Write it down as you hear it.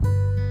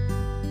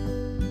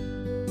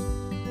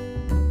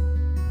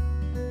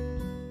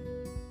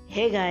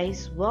Hey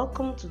guys,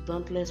 welcome to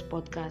Dauntless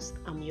Podcast.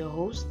 I'm your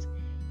host,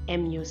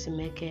 M.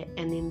 Yosimeke,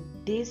 and in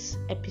this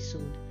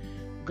episode,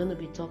 we're going to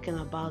be talking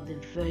about the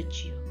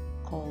virtue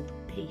called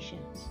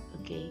patience.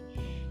 Okay,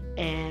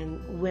 and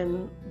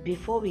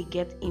before we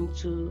get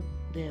into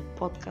the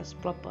podcast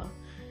proper,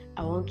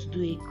 I want to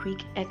do a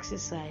quick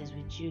exercise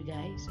with you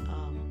guys.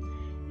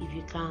 If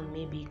you can,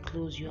 maybe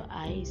close your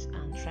eyes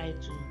and try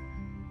to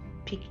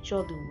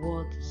picture the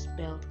word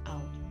spelled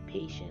out,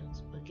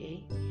 patience.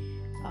 Okay.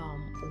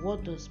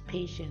 What does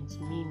patience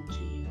mean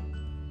to you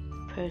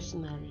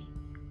personally?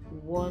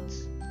 What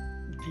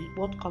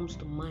comes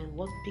to mind?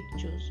 What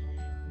pictures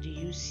do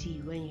you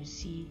see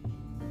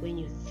when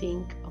you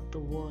think of the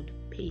word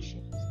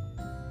patience?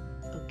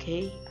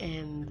 Okay,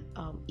 and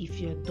if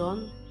you're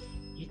done,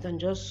 you can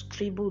just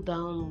scribble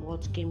down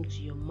what came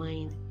to your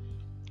mind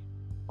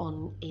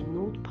on a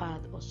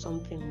notepad or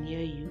something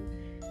near you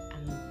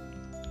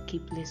and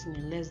keep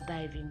listening. Let's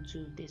dive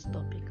into this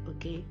topic.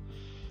 Okay.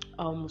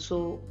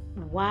 So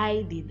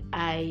why did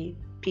I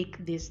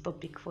pick this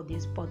topic for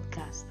this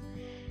podcast?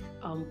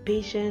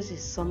 Patience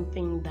is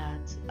something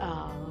that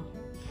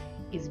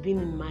it's been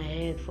in my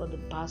head for the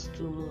past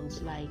 2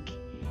 months. I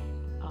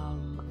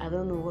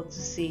don't know what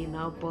to say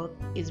now, but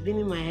it's been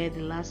in my head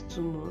the last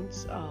 2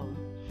 months.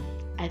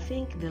 I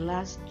think the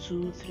last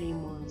 2-3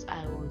 months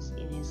I was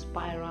in a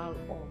spiral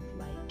of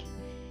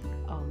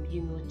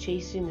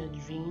chasing a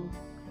dream,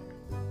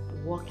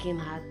 working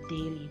hard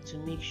daily to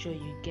make sure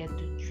you get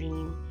the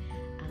dream,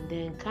 and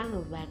then kind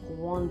of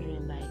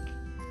wondering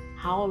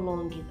how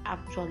long it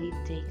actually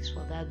takes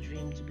for that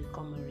dream to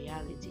become a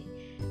reality.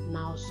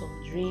 Now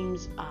some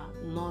dreams are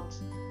not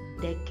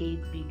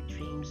decade big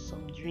dreams,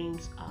 some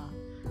dreams are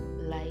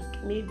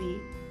maybe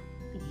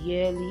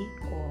yearly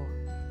or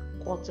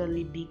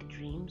quarterly big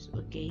dreams.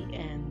 Okay,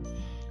 and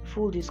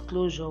full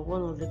disclosure,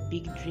 one of the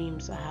big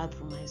dreams I had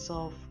for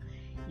myself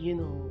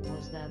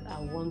was that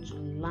I want to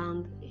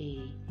land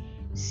a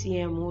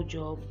CMO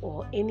job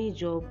or any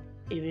job,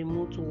 a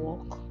remote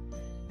work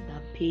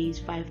that pays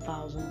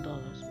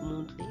 $5,000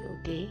 monthly.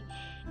 Okay,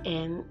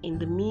 and in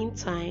the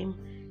meantime,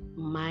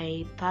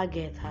 my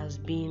target has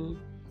been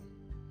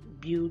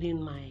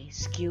building my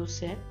skill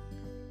set,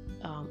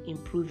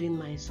 improving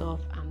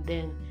myself, and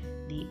then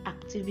the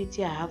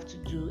activity I have to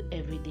do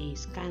every day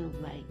is kind of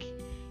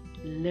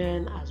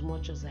learn as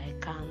much as I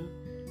can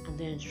and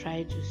then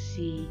try to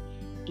see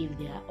if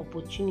there are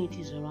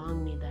opportunities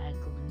around me that I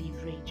could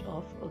leverage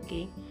off.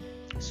 Okay,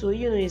 so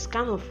it's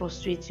kind of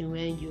frustrating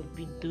when you've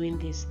been doing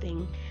this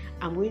thing.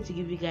 I'm going to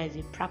give you guys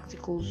a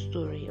practical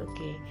story.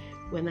 Okay,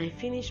 when I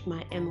finished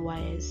my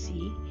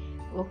NYSC,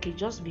 okay,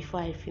 just before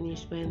I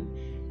finished, when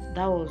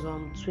that was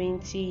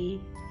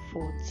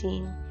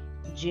 2014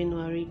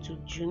 January to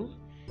June,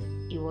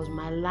 it was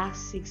my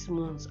last 6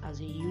 months as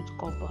a youth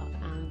corper,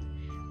 and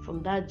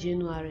from that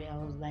January I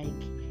was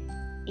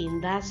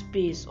in that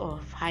space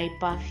of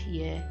hyper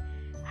fear,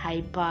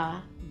 hyper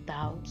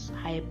doubts,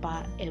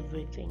 hyper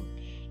everything,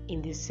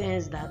 in the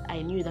sense that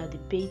I knew that the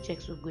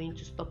paychecks were going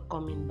to stop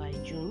coming by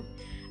June.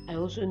 I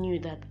also knew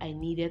that I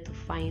needed to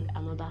find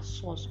another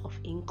source of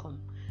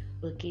income.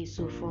 Okay,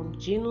 so from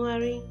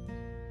January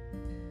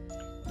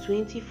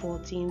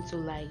 2014 to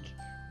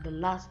the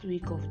last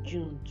week of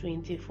June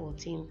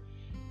 2014,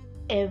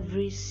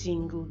 every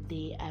single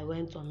day I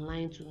went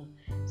online to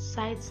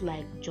sites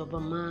like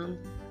Jobberman,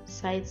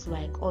 sites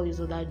like all these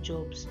other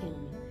jobs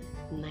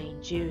in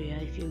Nigeria.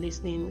 If you're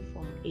listening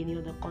from any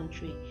other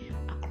country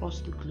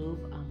across the globe,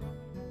 I'm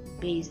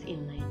based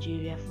in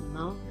Nigeria for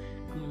now.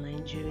 I'm a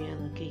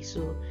Nigerian. Okay,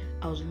 so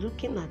I was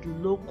looking at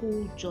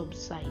local job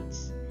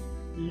sites,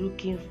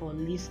 looking for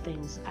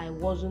listings. I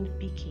wasn't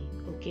picky.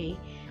 Okay,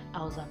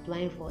 I was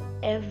applying for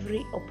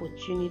every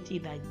opportunity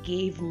that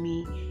gave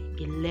me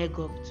a leg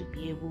up to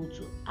be able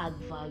to add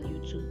value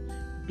to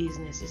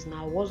businesses.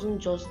 Now I wasn't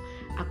just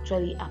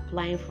actually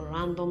applying for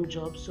random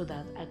jobs so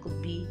that I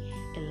could be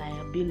a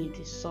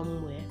liability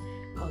somewhere.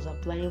 I was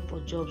applying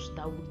for jobs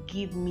that would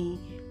give me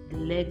the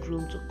leg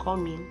room to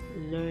come in,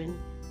 learn,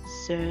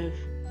 serve,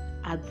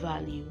 add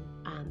value,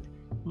 and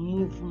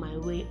move my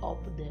way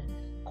up the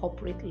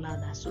corporate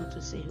ladder, so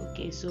to say.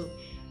 Okay, so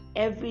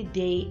every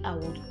day I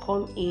would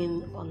come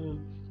in on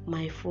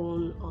my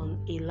phone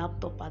on a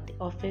laptop at the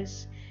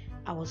office.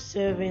 I was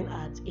serving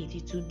at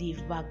 82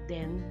 Div back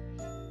then,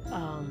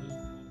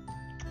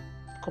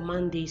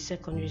 Command Day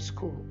Secondary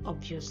School,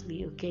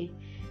 obviously. Okay,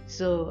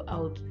 so I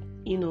would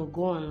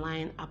go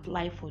online,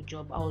 apply for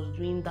job. I was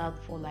doing that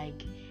for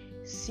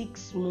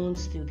 6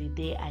 months till the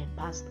day I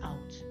passed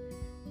out.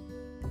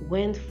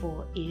 Went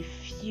for a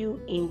few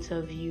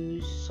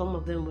interviews. Some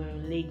of them were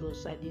in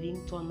Lagos. I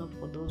didn't turn up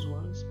for those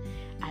ones.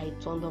 I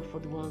turned up for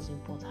the ones in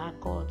Port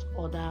Harcourt,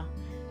 other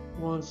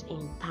ones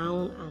in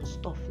town and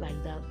stuff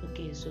like that.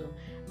 Okay, so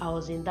I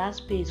was in that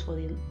space for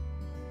the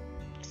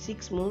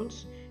 6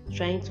 months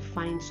trying to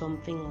find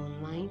something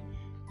online,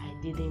 I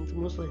didn't.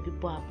 Most of the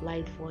people I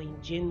applied for in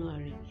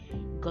January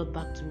got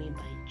back to me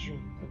by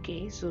June.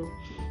 Okay, so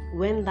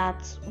when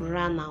that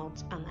ran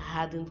out and I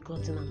hadn't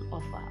gotten an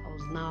offer, I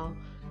was now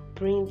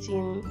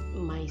printing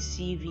my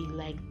CV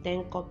like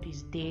 10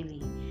 copies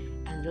daily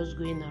and just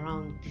going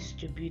around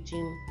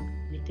distributing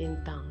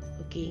within town.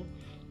 Okay,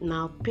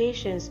 now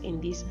patience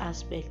in this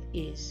aspect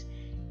is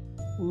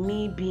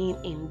me being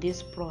in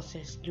this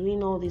process,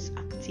 doing all these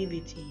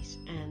activities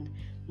and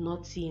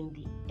not seeing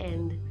the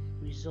end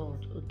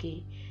result.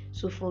 Okay,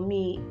 so for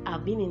me,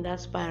 I've been in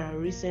that spiral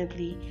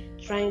recently,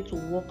 trying to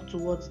work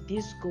towards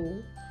this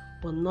goal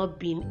but not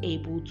being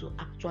able to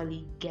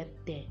actually get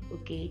there.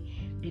 Okay,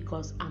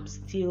 because I'm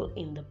still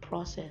in the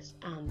process,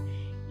 and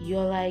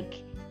you're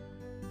like,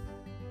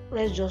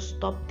 let's just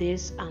stop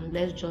this and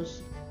let's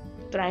just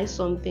try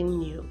something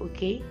new.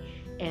 Okay,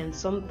 and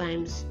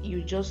sometimes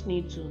you just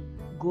need to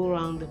go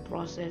around the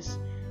process,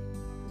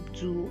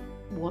 do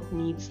what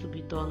needs to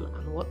be done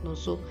and whatnot.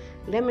 So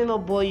let me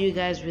not bore you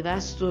guys with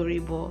that story,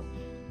 but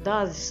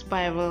that's the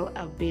spiral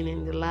I've been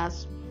in the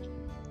last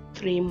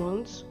 3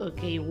 months.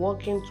 Okay,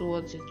 working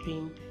towards a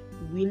dream,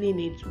 willing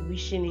it,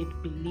 wishing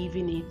it,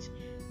 believing it,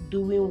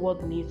 doing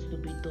what needs to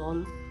be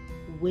done,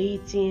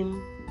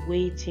 waiting,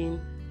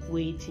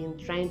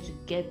 trying to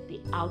get the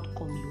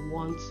outcome you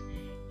want,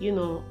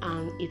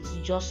 and it's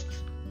just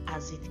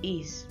as it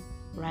is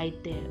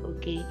right there.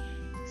 Okay,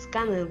 it's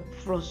kind of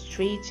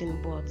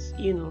frustrating, but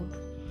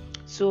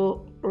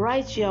so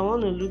right here I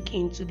want to look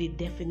into the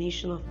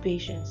definition of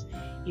patience.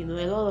 A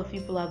lot of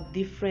people have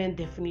different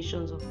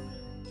definitions of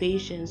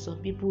patience. Some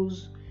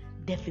people's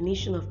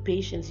definition of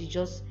patience is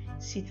just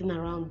sitting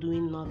around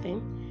doing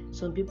nothing.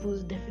 Some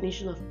people's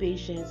definition of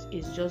patience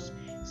is just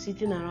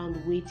sitting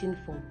around waiting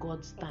for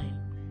God's time.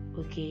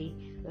 Okay,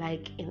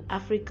 like in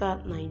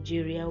Africa,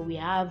 Nigeria, we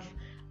have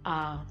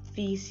a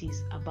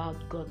thesis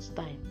about God's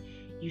time.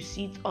 You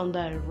sit under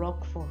a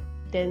rock for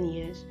 10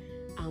 years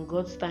and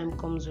God's time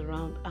comes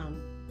around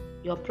and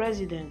you're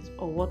president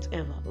or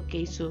whatever.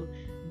 Okay, so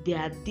there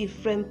are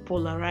different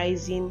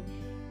polarizing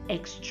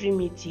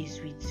extremities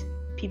with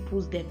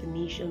people's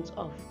definitions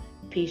of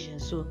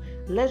patience. So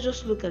let's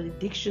just look at the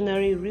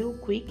dictionary real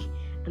quick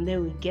and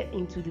then we'll get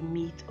into the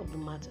meat of the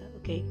matter.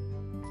 Okay,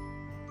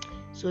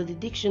 so the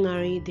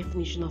dictionary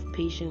definition of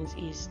patience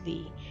is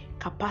the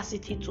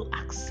capacity to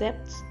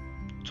accept,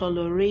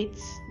 tolerate,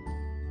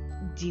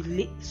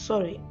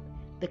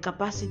 the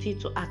capacity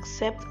to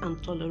accept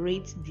and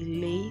tolerate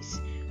delays,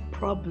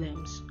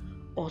 problems,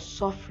 or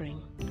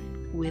suffering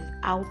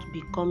without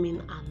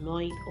becoming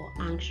annoyed or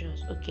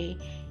anxious. Okay,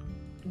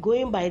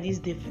 going by this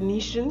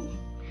definition,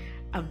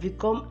 I've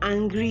become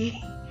angry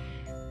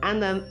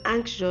and I'm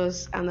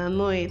anxious and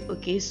annoyed.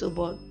 Okay, so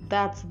but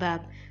that's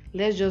that.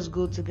 Let's just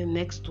go to the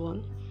next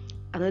one.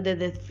 Another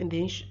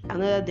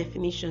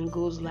definition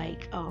goes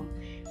like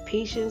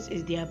patience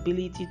is the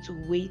ability to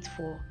wait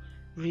for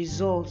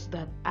results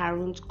that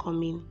aren't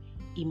coming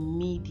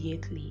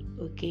immediately.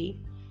 Okay,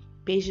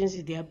 patience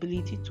is the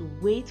ability to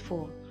wait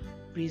for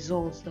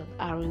results that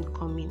aren't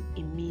coming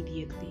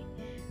immediately.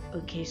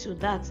 Okay, so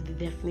that's the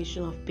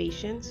definition of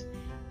patience.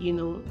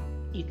 You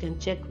can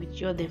check with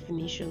your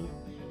definition.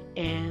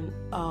 And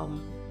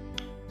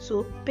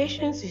so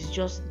patience is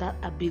just that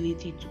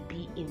ability to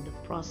be in the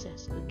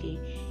process. Okay,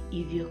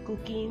 if you're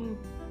cooking,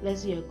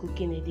 let's say you're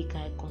cooking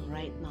edikaikong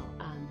right now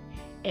and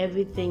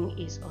everything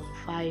is on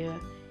fire,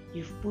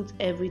 you've put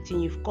everything,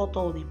 you've cut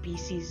all the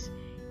pieces,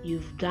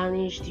 you've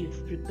garnished,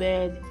 you've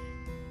prepared,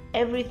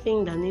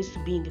 everything that needs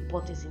to be in the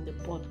pot is in the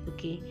pot.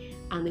 Okay,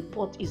 and the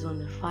pot is on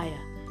the fire.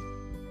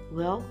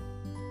 Well,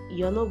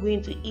 you're not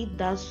going to eat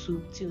that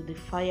soup till the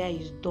fire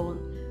is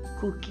done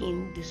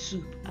cooking the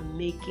soup and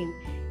making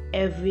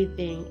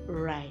everything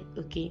right.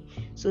 Okay,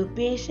 so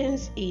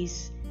patience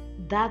is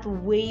that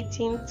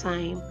waiting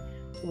time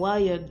while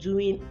you're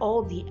doing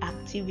all the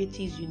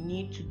activities you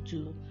need to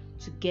do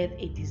to get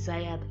a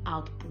desired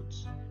output.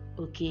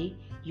 Okay,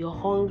 you're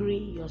hungry,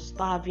 you're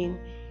starving,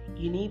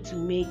 you need to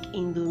make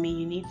indomie,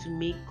 you need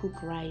to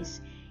cook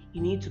rice,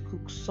 you need to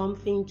cook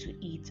something to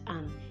eat,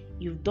 and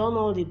you've done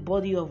all the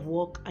body of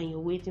work and you're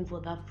waiting for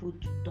that food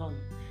to done.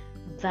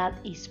 That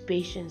is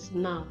patience.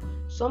 Now,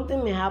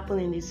 something may happen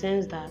in the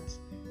sense that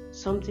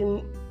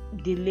something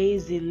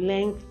delays the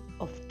length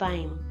of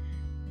time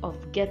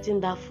of getting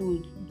that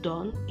food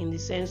done, in the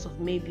sense of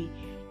maybe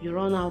you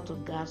run out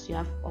of gas, you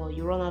have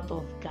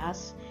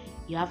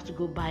to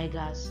go buy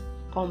gas,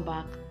 come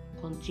back,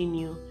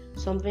 continue.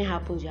 Something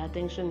happens, your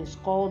attention is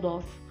called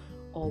off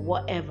or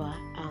whatever,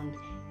 and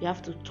you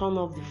have to turn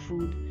off the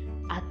food,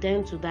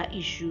 attend to that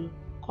issue,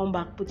 come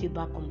back, put it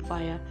back on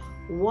fire,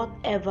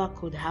 whatever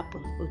could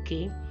happen.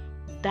 Okay,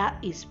 that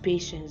is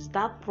patience.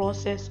 That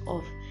process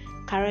of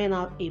carrying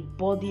out a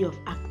body of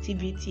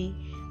activity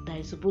that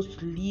is supposed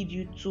to lead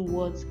you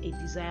towards a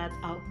desired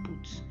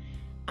output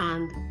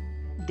and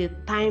the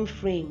time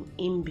frame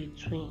in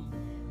between.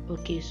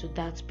 Okay, so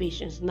that's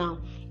patience. Now,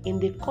 in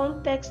the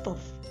context of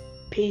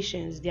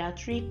patience, there are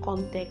 3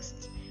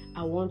 contexts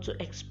I want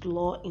to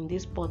explore in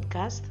this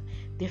podcast.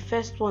 The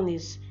first one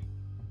is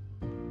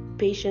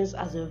patience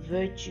as a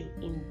virtue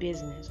in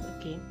business.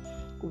 Okay,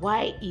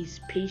 why is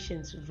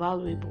patience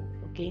valuable?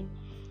 Okay,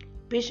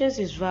 patience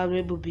is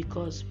valuable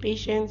because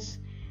patience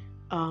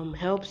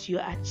helps you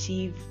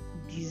achieve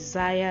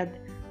desired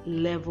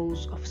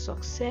levels of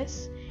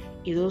success.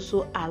 It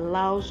also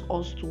allows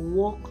us to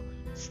work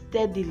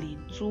steadily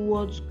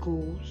towards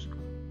goals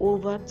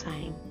over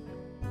time,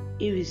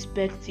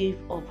 irrespective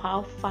of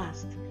how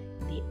fast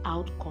the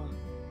outcome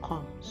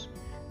comes.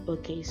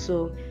 Okay,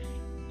 so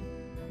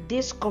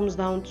this comes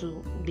down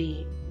to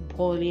the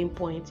boiling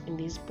point in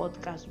this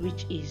podcast,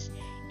 which is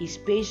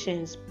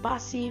patience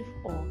passive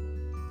or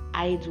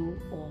idle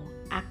or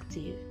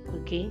active?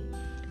 Okay,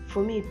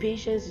 for me,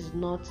 patience is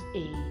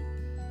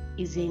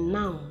a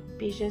noun.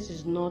 Patience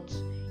is not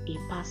a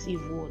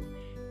passive word.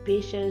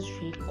 Patience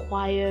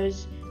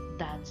requires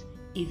that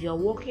if you're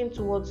working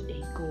towards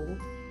a goal,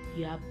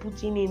 you are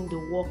putting in the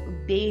work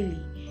daily.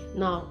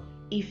 Now,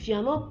 if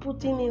you're not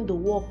putting in the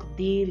work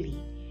daily,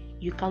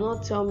 you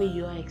cannot tell me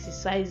you are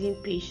exercising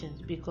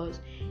patience, because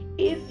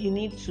if you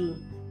need to,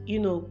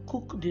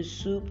 cook the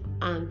soup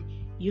and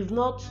you've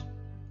not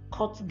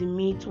cut the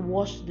meat,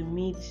 washed the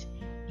meat,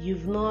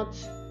 you've not,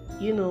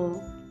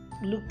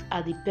 looked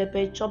at the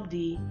pepper, chopped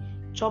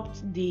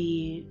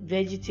the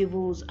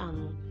vegetables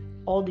and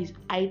all these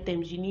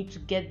items you need to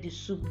get the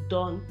soup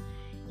done,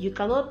 you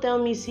cannot tell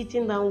me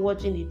sitting down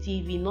watching the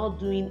TV, not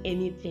doing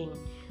anything,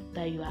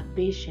 that you are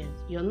patient.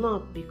 You're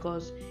not,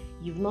 because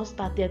you've not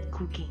started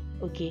cooking.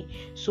 Okay,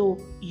 so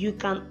you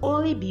can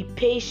only be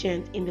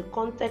patient in the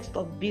context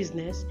of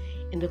business,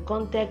 in the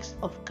context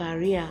of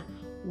career,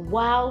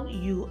 while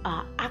you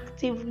are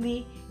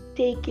actively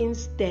taking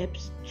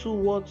steps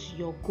towards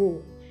your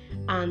goal,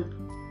 and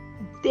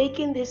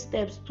taking these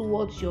steps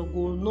towards your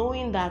goal,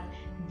 knowing that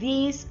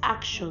these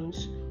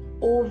actions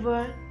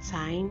over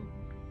time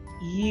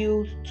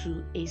yield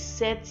to a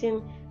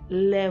certain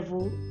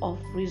level of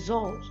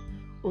results.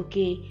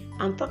 Okay,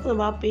 I'm talking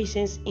about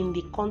patience in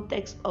the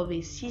context of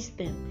a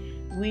system,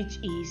 which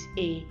is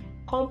a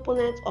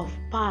component of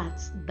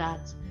parts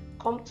that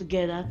come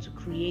together to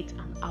create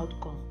an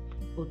outcome.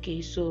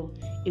 Okay, so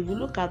if we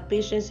look at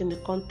patience in the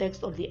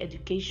context of the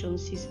education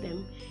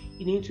system,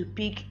 you need to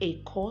pick a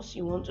course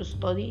you want to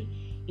study.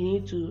 You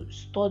need to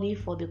study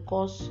for the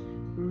course,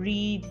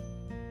 read,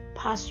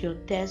 pass your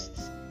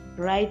tests,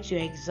 write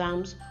your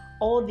exams.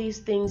 All these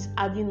things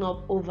adding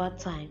up over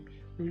time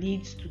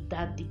leads to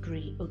that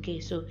degree. Okay,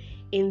 so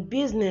in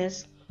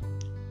business,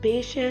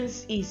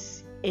 patience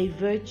is a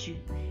virtue.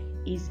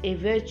 Is a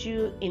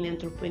virtue in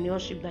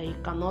entrepreneurship that you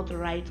cannot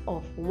write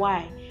off.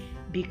 Why?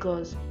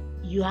 Because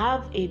you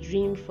have a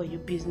dream for your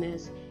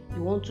business.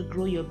 You want to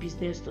grow your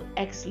business to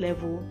X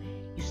level.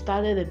 You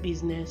started a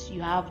business.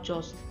 You have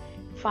just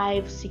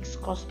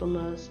 5-6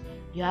 customers.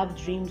 You have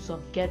dreams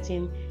of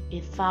getting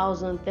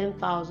 1,000,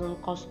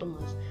 10,000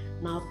 customers.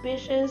 Now,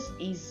 patience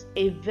is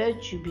a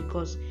virtue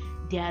because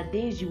there are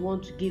days you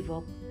want to give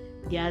up.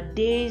 There are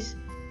days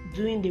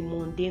doing the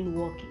mundane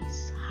work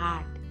is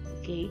hard.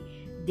 Okay,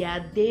 there are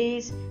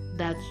days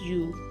that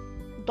you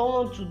don't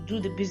want to do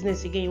the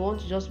business again. You want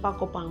to just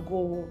pack up and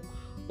go home.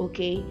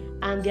 Okay,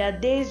 and there are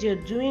days you're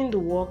doing the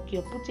work,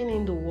 you're putting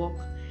in the work,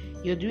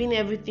 you're doing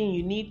everything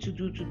you need to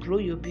do to grow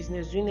your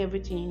business, doing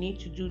everything you need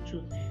to do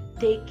to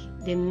take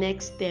the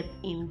next step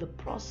in the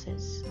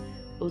process.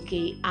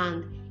 Okay,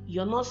 and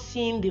you're not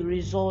seeing the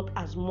result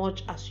as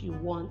much as you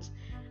want,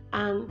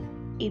 and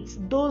it's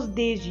those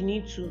days you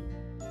need to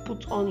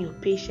put on your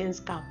patience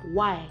cap.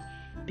 Why?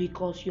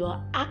 Because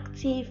you're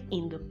active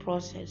in the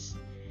process,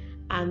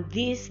 and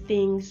these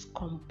things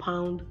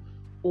compound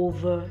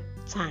over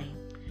time.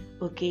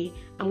 Okay,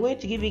 I'm going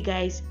to give you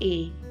guys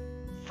a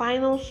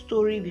final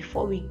story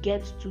before we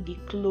get to the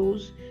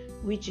close,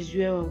 which is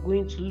where we're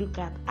going to look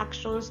at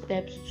action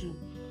steps to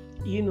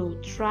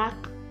track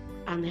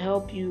and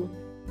help you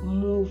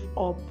move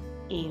up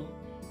in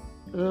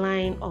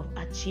line of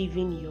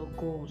achieving your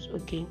goals.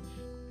 Okay,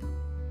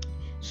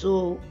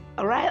 so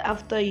right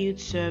after youth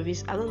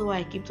service, I don't know why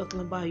I keep talking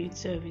about youth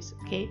service.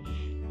 Okay,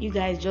 you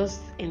guys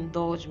just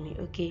indulge me.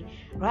 Okay,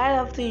 right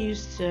after youth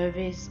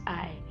service,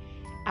 I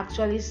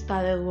actually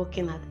started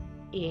working at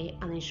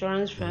an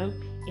insurance firm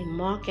in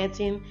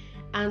marketing.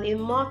 And in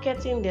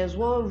marketing, there's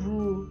one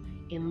rule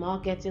in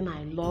marketing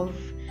I love.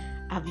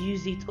 I've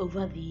used it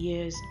over the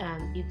years,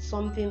 and it's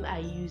something I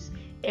use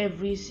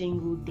every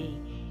single day.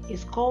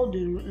 It's called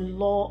the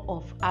law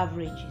of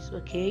averages.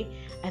 Okay,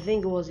 I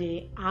think it was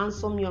a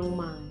handsome young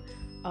man,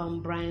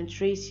 Brian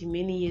Tracy,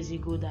 many years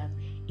ago, that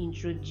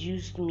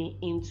introduced me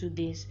into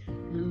this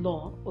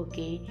law.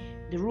 Okay,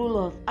 the rule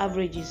of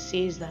averages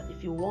says that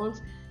if you want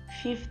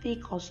 50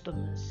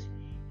 customers,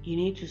 you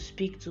need to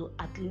speak to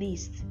at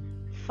least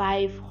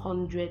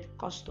 500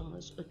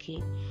 customers. Okay,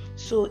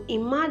 so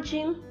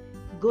imagine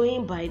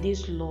going by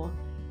this law,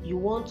 you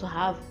want to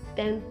have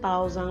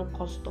 10,000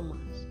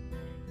 customers.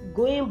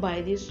 Going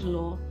by this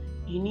law,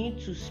 you need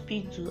to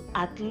speak to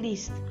at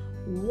least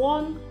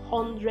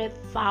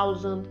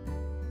 100,000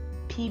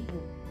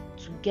 people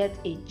to get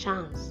a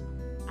chance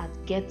at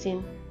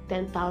getting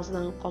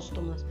 10,000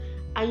 customers.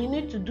 and you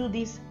need to do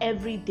this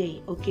every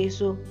day. Okay,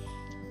 so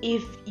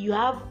if you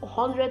have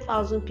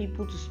 100,000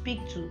 people to speak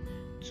to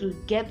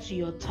get to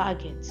your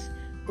targets,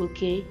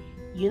 okay,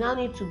 you now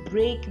need to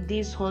break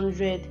these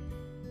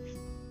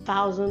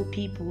 100,000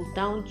 people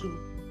down to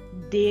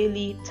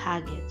daily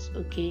targets.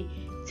 Okay,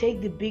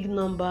 take the big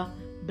number,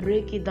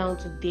 break it down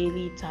to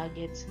daily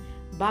targets.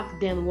 Back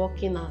then,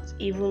 working at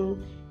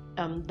even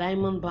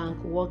Diamond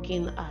Bank,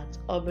 working at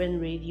Urban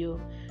Radio,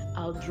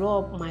 I'll draw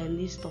up my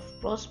list of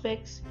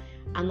prospects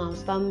and I'll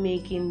start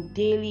making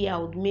daily. I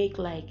would make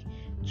like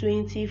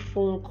 20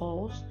 phone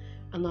calls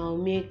and I'll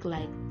make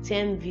like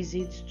 10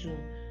 visits to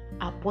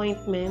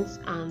appointments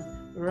and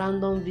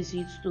random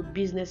visits to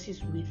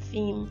businesses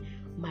within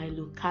my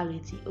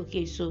locality.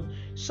 Okay, so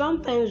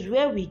sometimes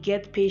where we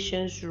get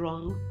patients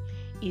wrong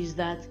is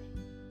that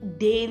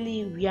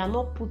daily we are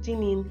not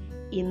putting in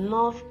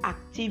enough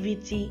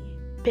activity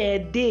per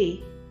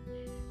day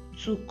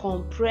to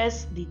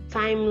compress the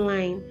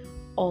timeline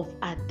of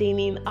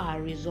attaining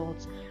our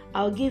results.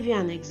 I'll give you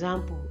an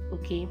example.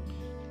 Okay,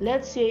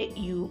 let's say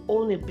you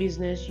own a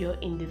business, you're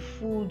in the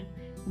food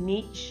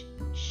niche.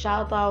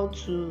 Shout out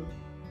to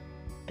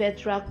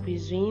Petra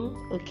Cuisine.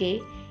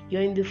 Okay,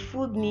 you're in the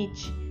food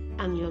niche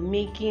and you're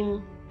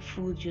making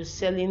food, you're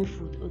selling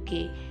food.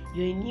 Okay,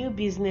 you're a new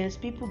business,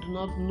 people do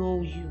not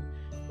know you.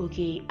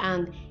 Okay,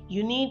 and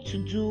you need to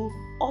do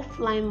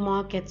offline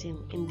marketing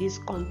in this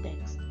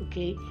context.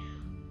 Okay,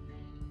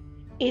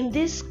 in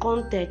this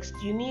context,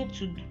 you need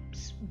to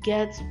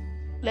get,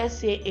 let's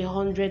say,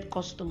 100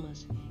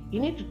 customers. You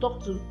need to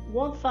talk to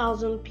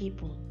 1,000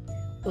 people.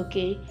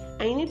 Okay,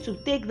 and you need to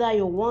take that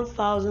your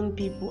 1,000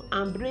 people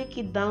and break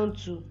it down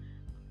to,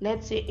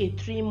 let's say, a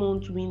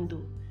 3-month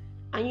window.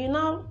 And you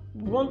now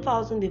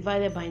 1,000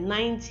 divided by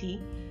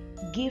 90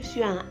 gives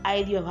you an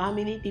idea of how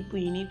many people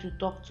you need to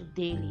talk to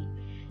daily.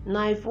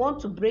 Now, if you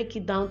want to break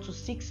it down to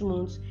 6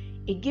 months,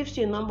 it gives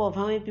you a number of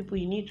how many people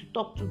you need to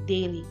talk to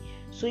daily.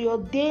 So your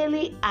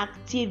daily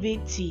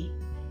activity,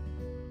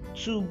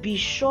 to be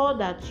sure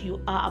that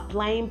you are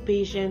applying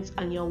patience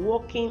and you're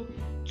working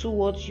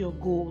towards your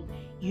goal,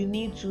 you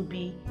need to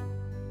be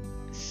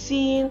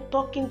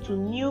talking to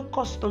new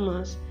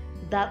customers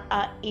that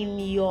are in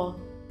your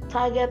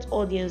target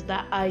audience,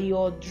 that are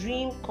your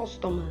dream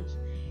customers.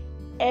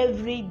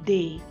 Every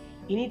day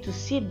you need to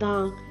sit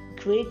down,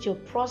 create your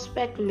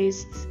prospect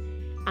lists,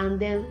 and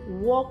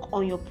then work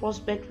on your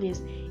prospect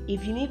list.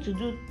 If you need to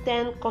do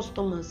 10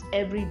 customers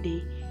every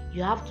day,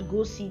 you have to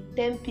go see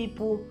 10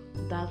 people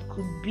that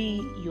could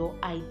be your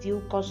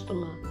ideal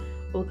customer.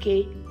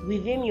 Okay,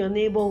 within your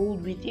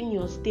neighborhood, within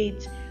your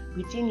state,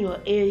 within your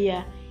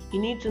area, you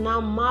need to now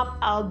map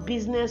out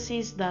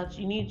businesses that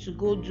you need to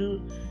go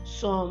do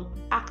some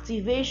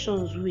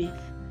activations with.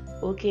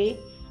 Okay,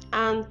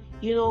 and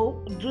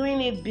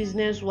doing it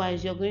business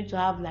wise, you're going to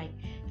have like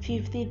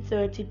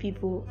 50-30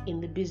 people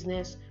in the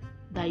business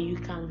that you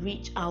can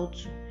reach out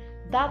to.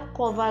 That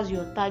covers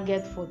your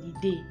target for the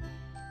day.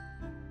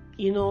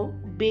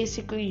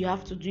 Basically you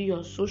have to do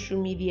your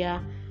social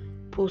media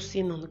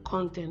posting and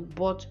content,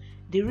 but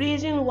the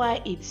reason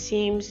why it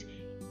seems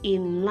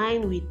in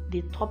line with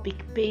the topic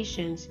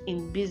patience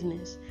in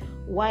business,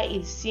 why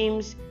it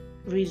seems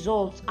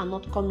results are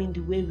not coming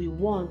the way we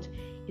want,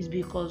 is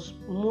because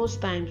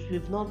most times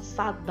we've not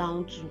sat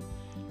down to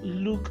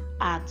look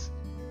at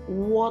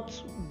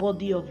what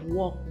body of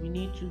work we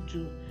need to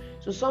do.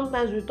 So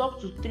sometimes we talk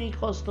to 3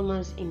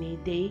 customers in a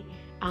day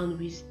and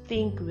we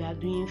think we are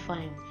doing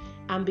fine,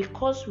 and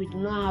because we do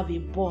not have a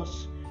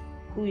boss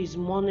who is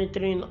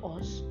monitoring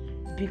us,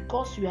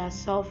 because we are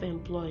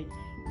self-employed,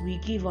 we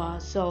give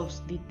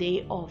ourselves the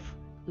day off,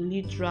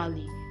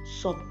 literally,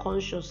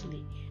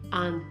 subconsciously,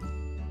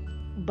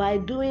 and by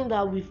doing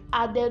that we've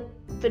added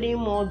 3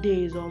 more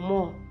days or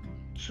more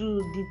to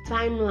the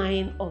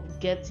timeline of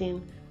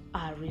getting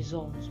our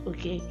results.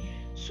 Okay,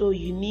 so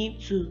you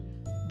need to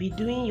be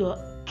doing your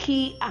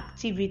key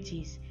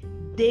activities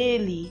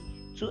daily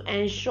to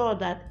ensure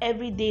that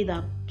every day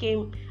that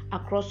came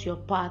across your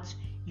path,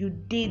 you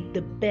did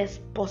the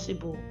best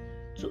possible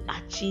to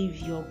achieve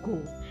your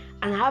goal.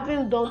 And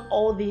having done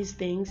all these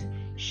things,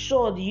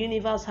 sure, the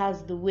universe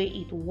has the way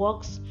it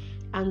works,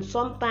 and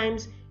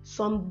sometimes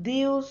some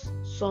deals,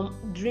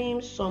 some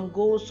dreams, some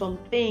goals, some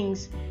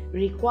things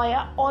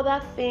require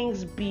other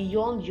things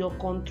beyond your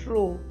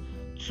control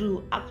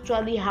to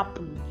actually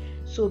happen.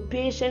 So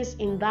patience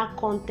in that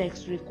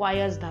context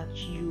requires that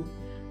you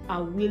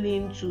are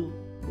willing to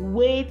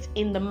wait.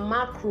 In the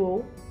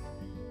macro,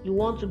 you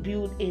want to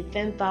build a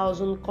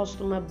 10,000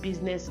 customer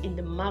business in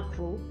the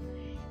macro,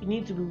 you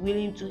need to be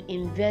willing to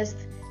invest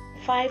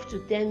 5 to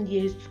 10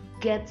 years to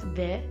get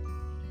there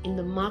in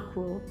the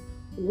macro,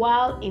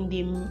 while in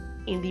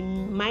the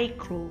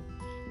micro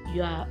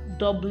you are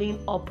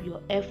doubling up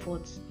your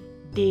efforts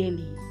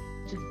daily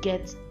to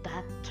get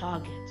that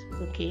target.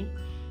 Okay,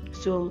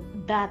 so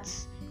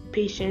that's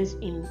patience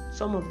in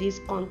some of these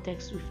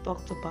contexts we've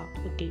talked about.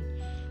 Okay,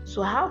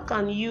 so how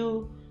can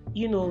you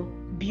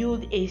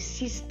build a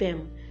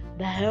system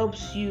that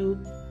helps you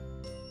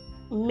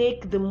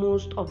make the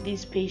most of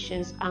this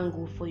patience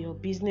angle for your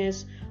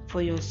business,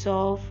 for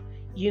yourself,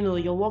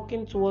 you're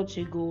working towards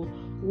a goal,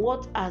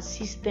 what are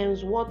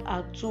systems, what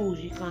are tools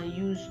you can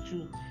use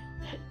to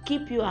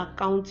keep you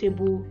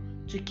accountable,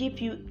 to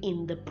keep you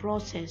in the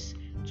process,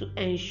 to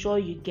ensure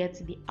you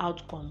get the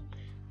outcome?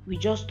 We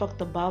just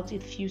talked about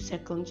it a few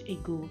seconds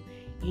ago.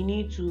 You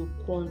need to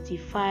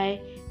quantify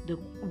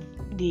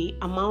the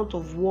amount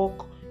of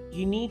work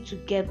you need to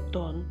get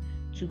done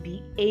to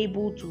be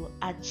able to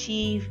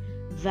achieve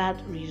that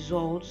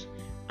result.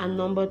 And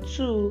number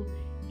 2,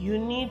 you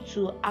need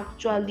to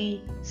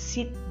actually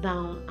sit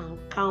down and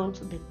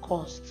count the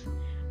cost,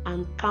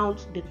 and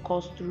count the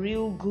cost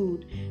real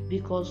good,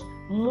 because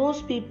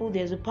most people,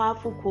 there's a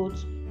powerful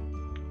quote,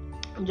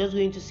 I'm just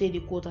going to say the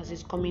quote as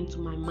it's coming to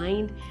my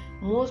mind.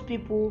 Most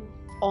people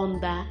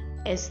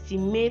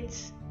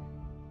underestimate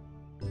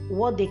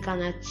what they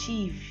can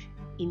achieve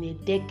in a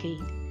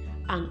decade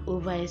and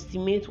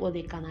overestimate what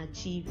they can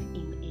achieve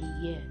in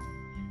a year.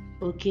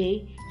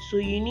 Okay, so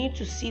you need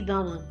to sit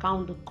down and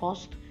count the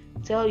cost,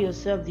 tell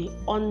yourself the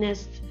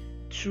honest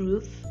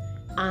truth,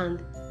 and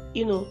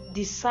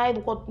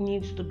decide what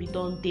needs to be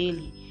done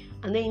daily.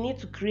 And then you need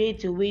to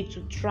create a way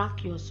to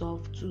track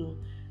yourself, to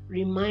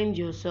remind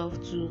yourself,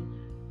 to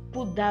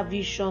put that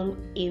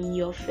vision in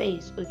your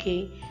face.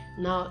 Okay,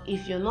 now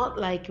if you're not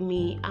like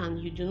me and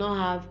you do not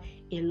have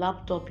a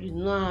laptop, you do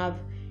not have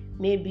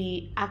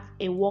maybe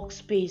a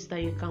workspace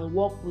that you can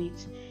work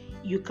with,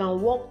 you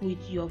can work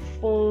with your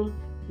phone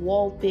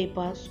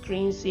wallpaper,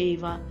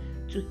 screensaver,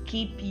 to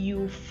keep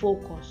you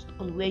focused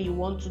on where you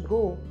want to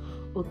go.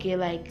 Okay,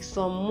 like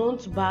some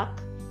months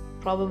back,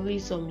 probably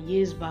some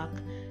years back,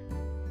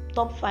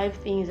 top 5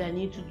 things I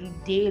need to do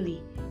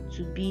daily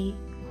to be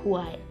who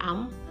I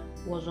am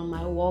was on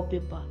my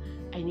wallpaper.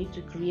 I need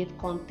to create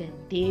content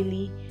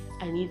daily.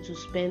 I need to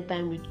spend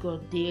time with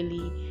God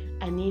daily.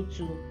 I need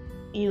to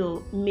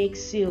make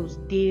sales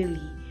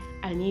daily.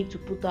 I need to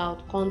put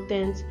out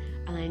content,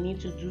 and I need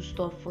to do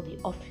stuff for the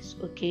office.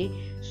 Okay,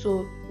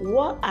 so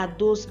what are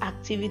those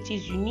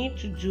activities you need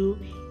to do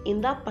in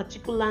that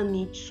particular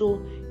niche?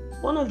 So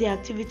one of the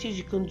activities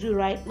you can do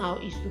right now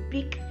is to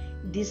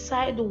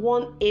decide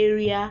one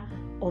area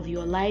of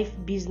your life,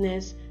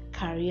 business,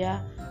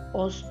 career,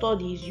 or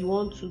studies you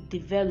want to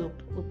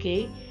develop.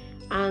 Okay,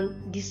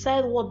 and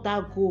decide what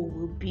that goal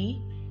will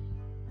be.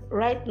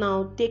 Right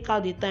now, take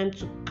out the time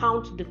to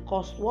count the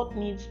cost, what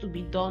needs to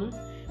be done.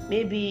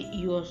 Maybe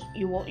you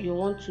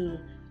want to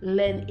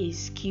learn a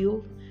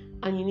skill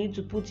and you need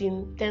to put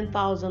in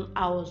 10,000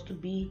 hours to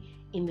be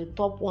in the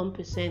top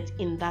 1%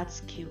 in that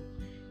skill.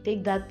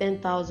 Take that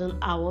 10,000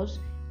 hours,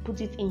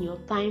 put it in your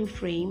time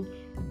frame,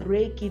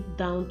 break it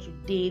down to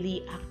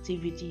daily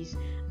activities,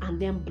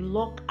 and then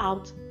block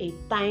out a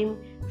time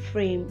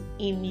frame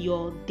in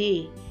your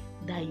day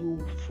that you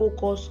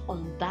focus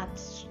on that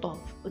stuff.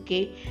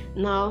 Okay,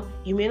 now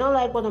you may not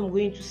like what I'm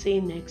going to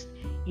say next.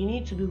 You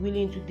need to be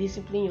willing to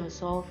discipline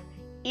yourself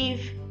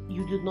if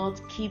you do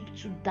not keep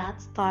to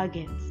that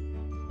target.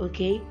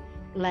 Okay,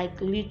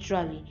 like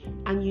literally,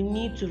 and you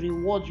need to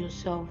reward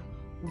yourself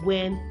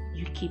when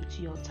you keep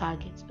to your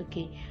targets.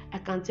 Okay, I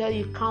can tell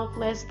you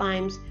countless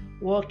times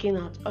working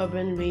at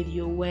Urban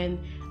Radio, when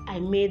I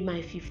made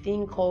my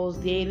 15 calls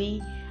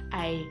daily,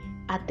 I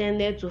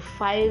attended to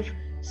 5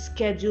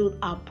 scheduled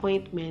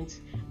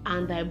appointments,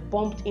 and I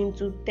bumped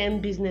into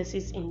 10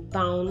 businesses in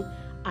town,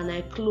 and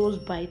I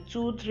closed by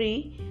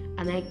 2-3,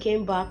 and I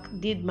came back,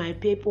 did my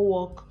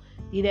paperwork,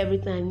 did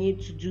everything I need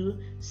to do,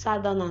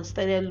 sat down and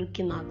started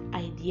looking at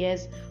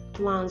ideas,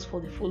 plans for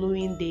the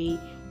following day.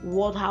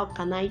 How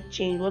can I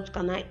change? What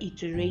can I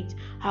iterate?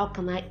 How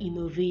can I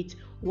innovate?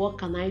 What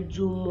can I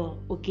do more?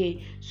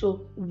 Okay,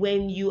 so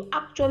when you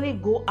actually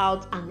go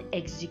out and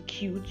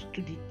execute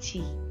to the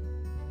T,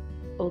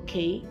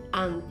 okay,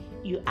 and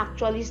you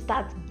actually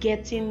start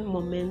getting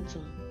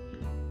momentum,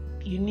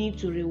 you need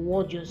to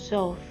reward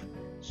yourself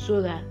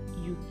so that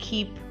you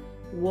keep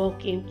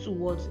working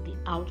towards the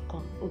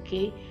outcome.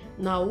 Okay,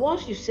 now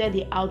once you set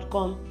the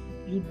outcome,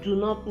 you do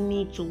not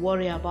need to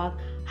worry about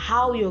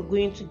how you're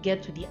going to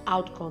get to the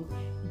outcome.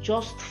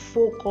 Just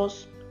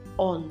focus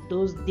on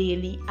those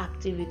daily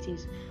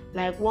activities.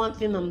 Like one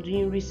thing I'm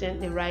doing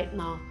recently right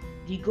now,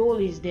 the goal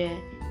is there: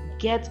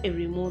 get a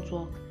remote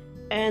work,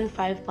 earn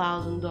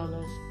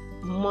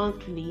 $5,000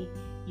 monthly.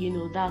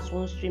 That's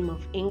one stream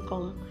of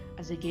income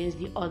as against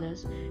the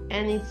others,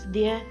 and it's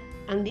there.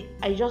 And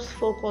I just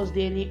focus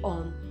daily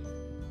on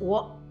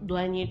what do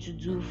I need to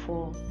do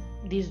for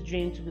this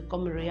dream to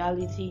become a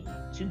reality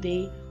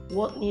today,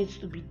 what needs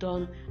to be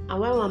done. And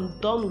when I'm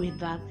done with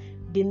that,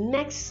 the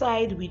next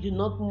side we do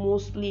not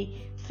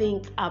mostly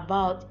think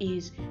about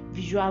is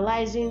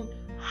visualizing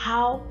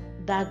how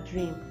that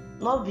dream,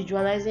 not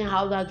visualizing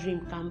how that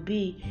dream can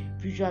be,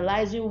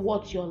 visualizing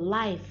what your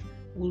life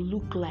will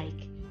look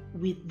like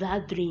with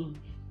that dream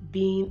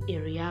being a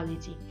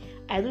reality.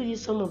 I do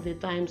this some of the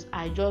times.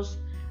 I just,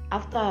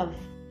 after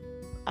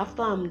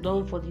I'm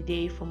done for the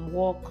day from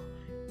work,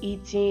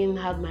 eating,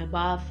 had my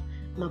bath,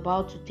 I'm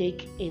about to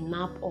take a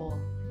nap or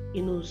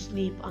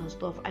sleep and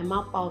stuff, I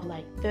map out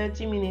like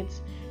 30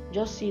 minutes,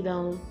 just sit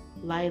down,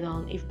 lie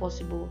down if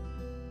possible,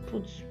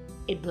 put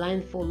a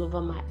blindfold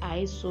over my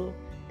eyes so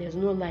there's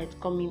no light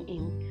coming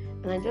in,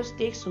 and I just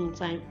take some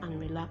time and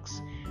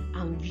relax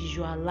and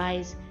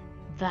visualize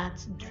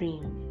that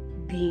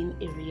dream being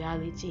a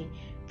reality.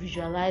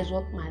 Visualize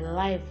what my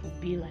life would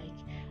be like.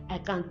 I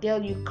can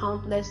tell you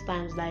countless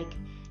times, like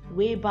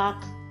way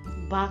back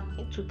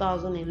in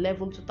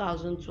 2011,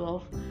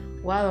 2012,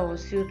 while I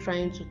was still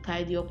trying to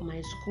tidy up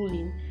my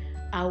schooling,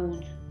 I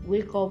would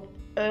wake up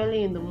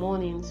early in the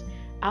mornings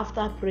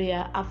after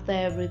prayer, after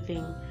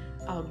everything.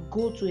 I would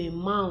go to a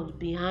mound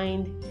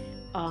behind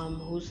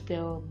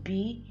Hostel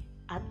B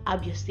at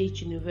Abia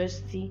State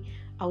University.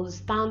 I would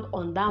stand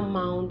on that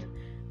mound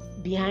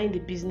behind the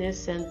business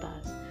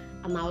centers,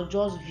 and I'll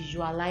just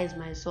visualize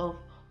myself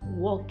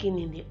working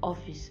in the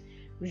office,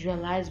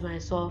 visualize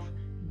myself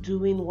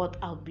doing what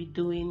I'll be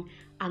doing,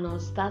 and I'll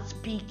start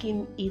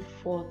speaking it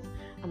forth,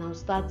 and I'll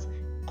start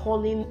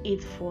calling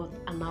it forth,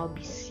 and I'll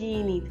be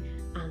seeing it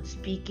and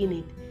speaking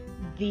it.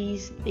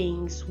 These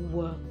things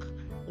work,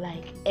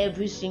 like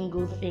every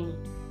single thing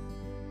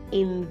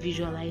in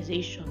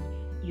visualization.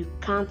 You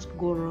can't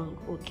go wrong,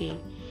 okay?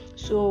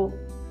 So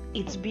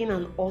it's been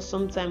an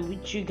awesome time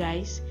with you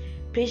guys.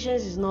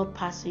 Patience is not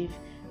passive.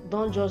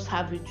 Don't just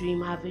have a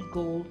dream, have a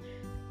goal,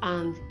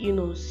 and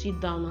sit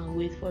down and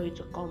wait for it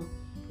to come.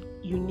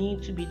 You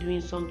need to be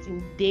doing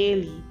something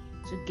daily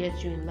to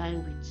get you in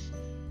line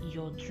with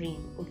your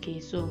dream. Okay,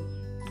 so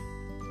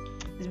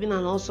it's been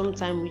an awesome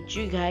time with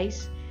you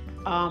guys.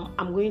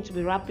 I'm going to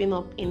be wrapping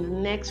up in the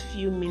next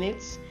few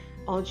minutes.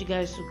 I want you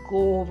guys to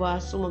go over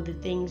some of the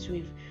things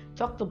we've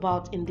talked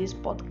about in this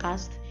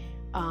podcast.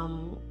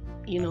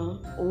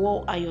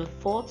 What are your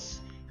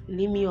thoughts?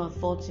 Leave me your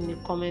thoughts in the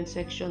comment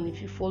section.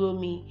 If you follow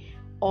me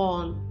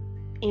on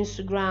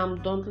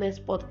Instagram, Dauntless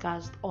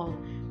Podcast,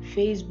 on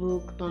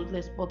Facebook,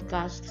 Dauntless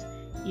Podcast,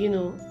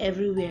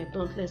 everywhere,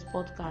 Dauntless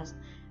Podcast,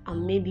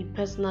 and maybe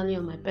personally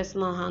on my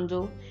personal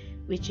handle,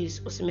 which is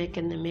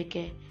Osimeke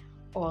Nemeke,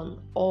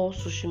 on all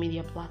social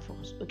media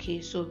platforms.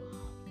 Okay, so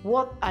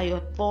what are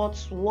your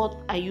thoughts? What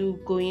are you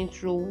going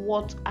through?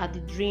 What are the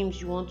dreams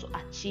you want to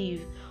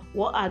achieve?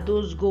 What are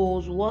those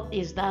goals? What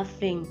is that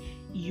thing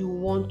you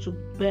want to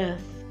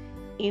birth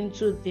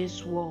into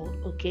this world?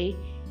 Okay,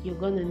 you're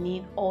gonna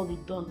need all the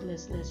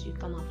dauntlessness you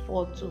can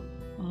afford to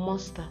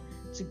muster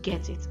to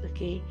get it.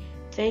 Okay,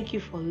 thank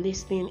you for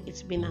listening.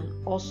 It's been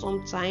an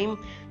awesome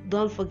time.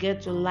 Don't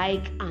forget to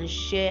like and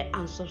share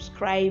and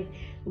subscribe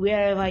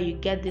wherever you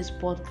get this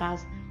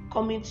podcast,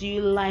 coming to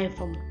you live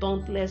from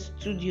Dauntless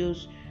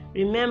Studios.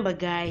 Remember,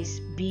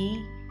 guys,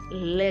 be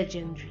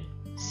legendary.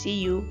 See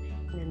you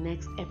in the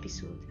next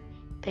episode.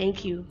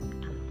 Thank you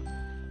and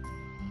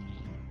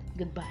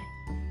goodbye.